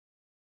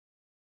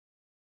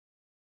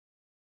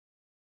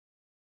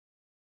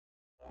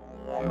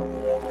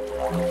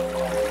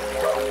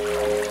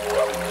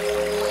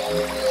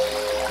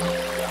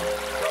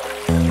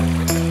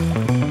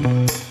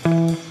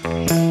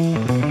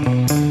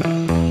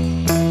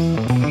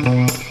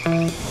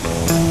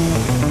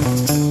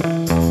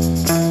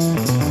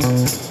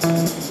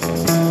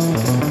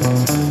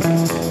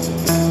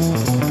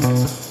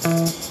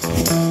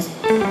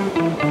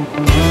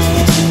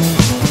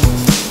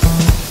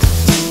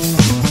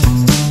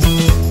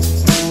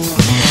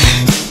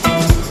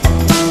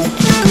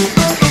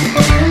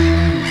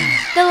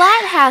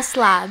Lighthouse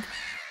Lab.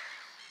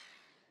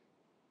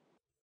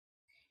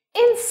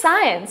 In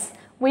science,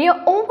 we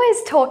are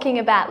always talking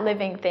about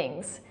living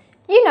things.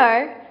 You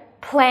know,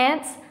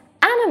 plants,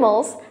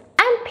 animals,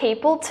 and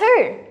people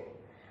too.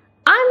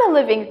 I'm a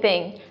living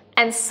thing,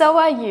 and so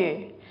are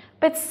you.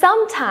 But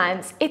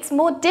sometimes it's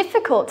more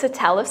difficult to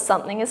tell if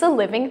something is a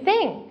living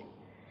thing.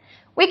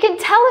 We can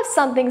tell if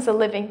something's a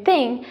living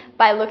thing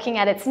by looking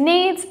at its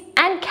needs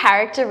and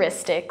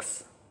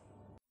characteristics.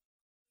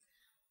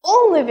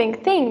 All living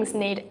things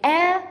need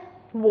air,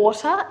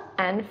 water,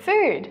 and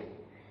food.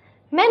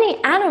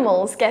 Many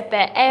animals get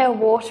their air,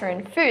 water,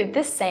 and food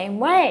the same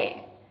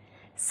way.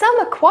 Some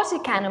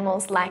aquatic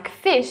animals, like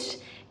fish,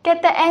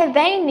 get the air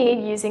they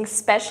need using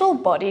special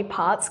body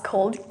parts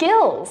called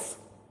gills.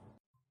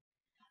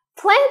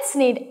 Plants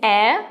need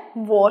air,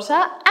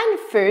 water, and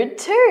food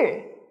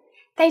too.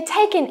 They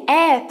take in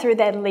air through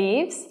their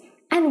leaves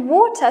and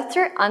water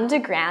through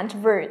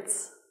underground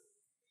roots.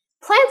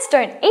 Plants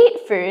don't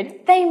eat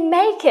food, they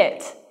make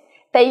it.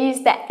 They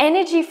use the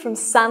energy from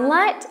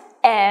sunlight,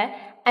 air,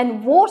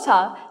 and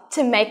water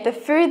to make the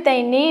food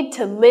they need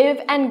to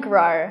live and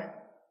grow.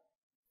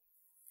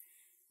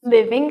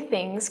 Living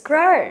things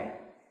grow.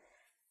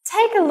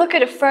 Take a look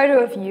at a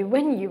photo of you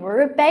when you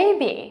were a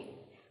baby.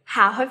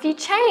 How have you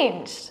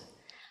changed?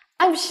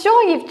 I'm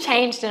sure you've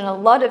changed in a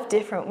lot of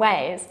different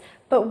ways,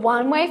 but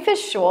one way for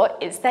sure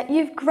is that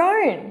you've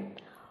grown.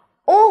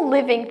 All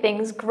living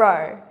things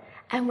grow.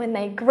 And when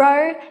they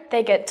grow,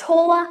 they get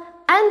taller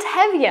and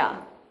heavier.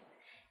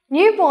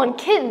 Newborn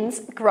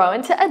kittens grow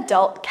into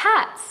adult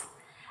cats.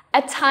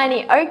 A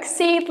tiny oak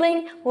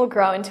seedling will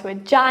grow into a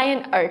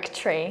giant oak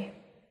tree.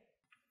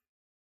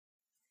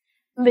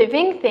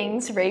 Living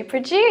things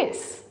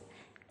reproduce.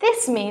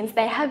 This means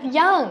they have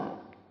young.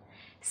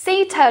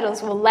 Sea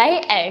turtles will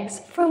lay eggs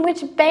from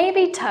which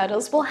baby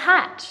turtles will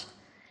hatch.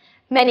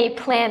 Many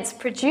plants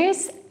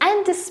produce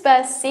and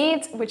disperse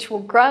seeds which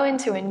will grow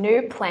into a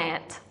new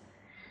plant.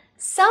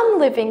 Some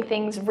living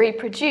things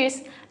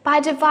reproduce by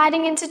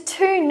dividing into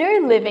two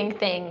new living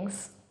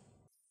things.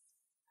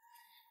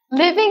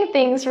 Living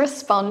things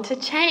respond to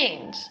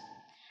change.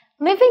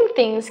 Living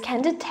things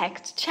can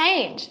detect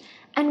change,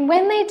 and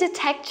when they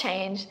detect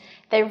change,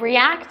 they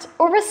react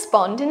or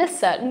respond in a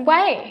certain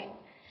way.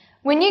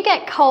 When you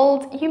get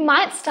cold, you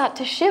might start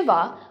to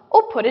shiver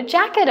or put a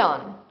jacket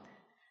on.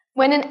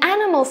 When an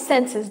animal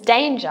senses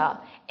danger,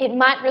 it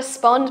might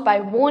respond by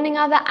warning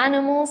other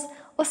animals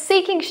or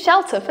seeking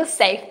shelter for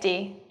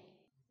safety.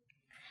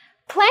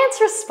 Plants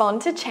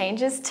respond to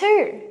changes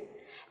too.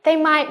 They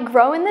might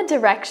grow in the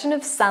direction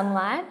of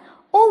sunlight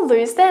or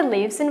lose their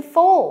leaves in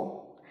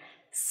fall.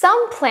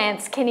 Some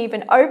plants can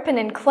even open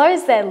and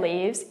close their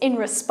leaves in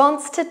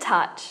response to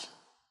touch.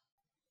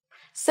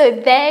 So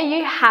there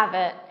you have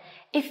it.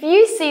 If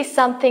you see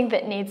something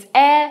that needs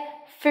air,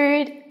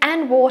 food,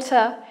 and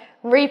water,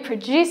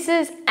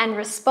 reproduces and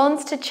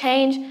responds to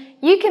change,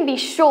 you can be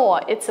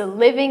sure it's a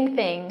living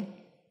thing.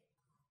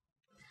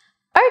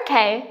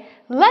 Okay,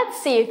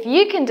 let's see if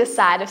you can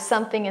decide if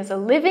something is a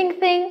living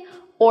thing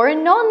or a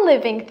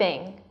non-living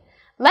thing.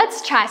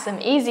 Let's try some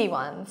easy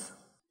ones.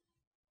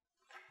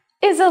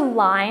 Is a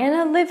lion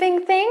a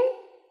living thing?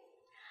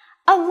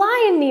 A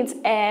lion needs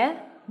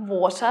air,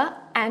 water,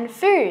 and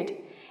food.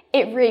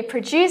 It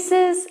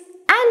reproduces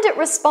and it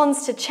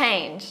responds to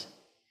change.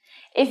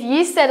 If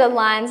you said a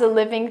lion's a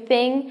living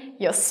thing,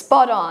 you're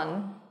spot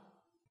on.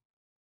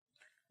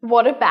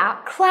 What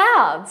about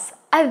clouds?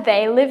 Are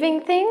they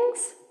living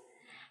things?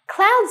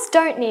 Clouds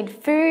don't need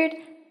food,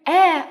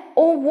 air,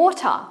 or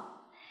water.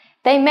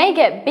 They may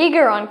get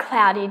bigger on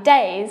cloudy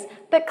days,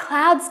 but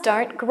clouds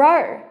don't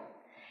grow.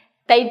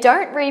 They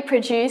don't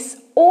reproduce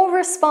or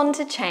respond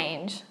to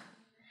change.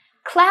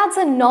 Clouds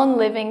are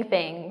non-living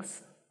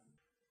things.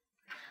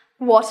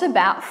 What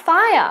about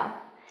fire?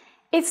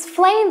 Its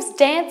flames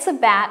dance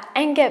about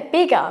and get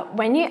bigger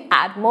when you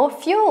add more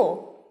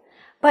fuel.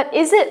 But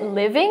is it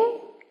living?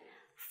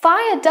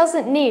 Fire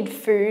doesn't need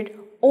food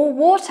or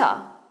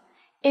water.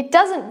 It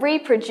doesn't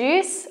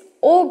reproduce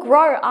or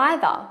grow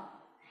either.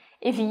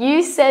 If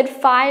you said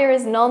fire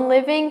is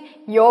non-living,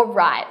 you're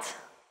right.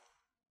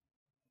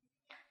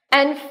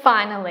 And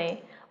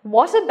finally,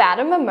 what about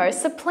a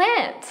mimosa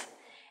plant?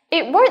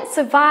 It won't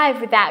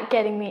survive without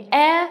getting the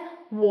air,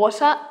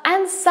 water,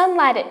 and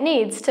sunlight it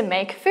needs to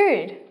make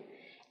food.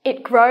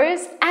 It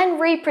grows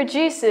and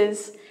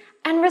reproduces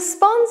and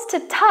responds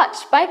to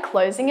touch by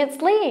closing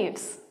its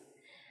leaves.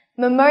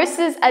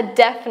 Mimosas are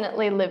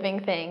definitely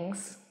living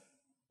things.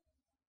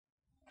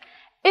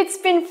 It's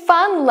been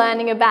fun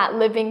learning about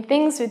living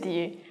things with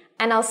you,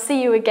 and I'll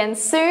see you again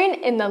soon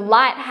in the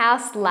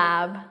Lighthouse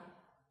lab.